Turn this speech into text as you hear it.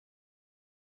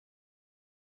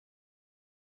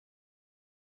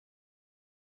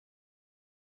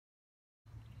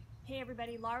Hey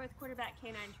everybody, Laura with Quarterback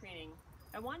Canine Training.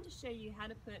 I wanted to show you how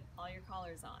to put all your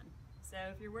collars on. So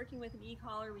if you're working with an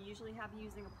e-collar, we usually have you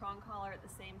using a prong collar at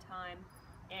the same time,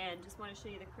 and just want to show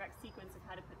you the correct sequence of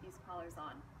how to put these collars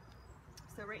on.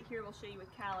 So right here we'll show you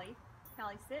with Callie.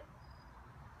 Callie, sit.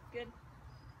 Good.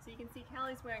 So you can see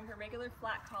Callie's wearing her regular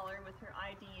flat collar with her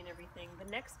ID and everything. The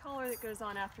next collar that goes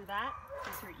on after that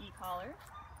is her e-collar.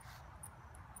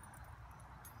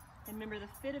 And remember,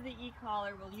 the fit of the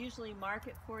e-collar will usually mark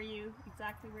it for you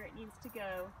exactly where it needs to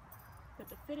go. But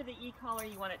the fit of the e-collar,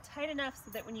 you want it tight enough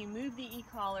so that when you move the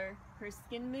e-collar, her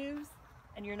skin moves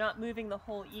and you're not moving the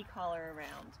whole e-collar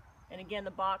around. And again,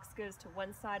 the box goes to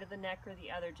one side of the neck or the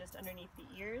other, just underneath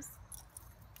the ears,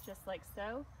 just like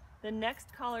so. The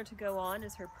next collar to go on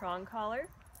is her prong collar.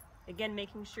 Again,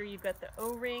 making sure you've got the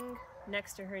O-ring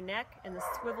next to her neck and the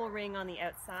swivel ring on the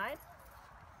outside,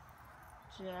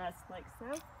 just like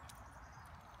so.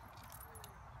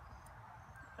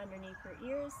 Underneath her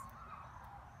ears,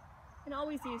 and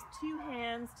always use two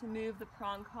hands to move the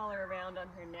prong collar around on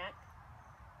her neck.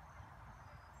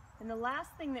 And the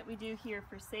last thing that we do here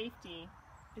for safety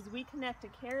is we connect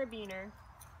a carabiner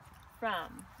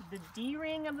from the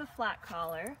D-ring of the flat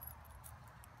collar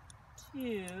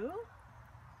to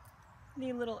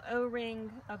the little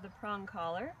O-ring of the prong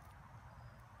collar,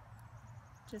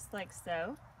 just like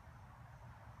so.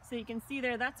 So you can see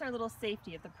there, that's our little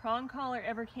safety. If the prong collar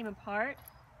ever came apart,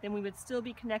 then we would still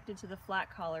be connected to the flat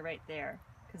collar right there,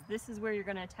 because this is where you're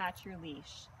going to attach your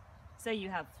leash. So you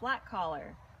have flat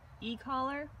collar,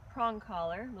 e-collar, prong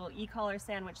collar, little e-collar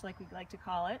sandwich like we like to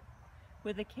call it,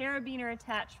 with a carabiner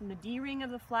attached from the D-ring of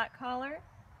the flat collar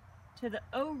to the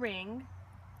O-ring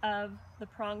of the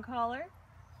prong collar.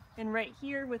 And right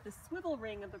here with the swivel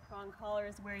ring of the prong collar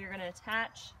is where you're going to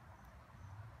attach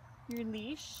your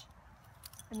leash,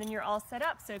 and then you're all set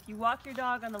up. So if you walk your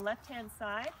dog on the left-hand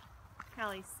side,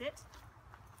 Callie, sit.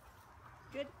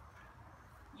 Good.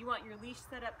 You want your leash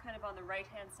set up kind of on the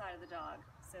right-hand side of the dog.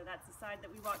 So that's the side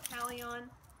that we walk Callie on,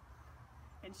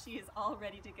 and she is all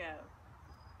ready to go.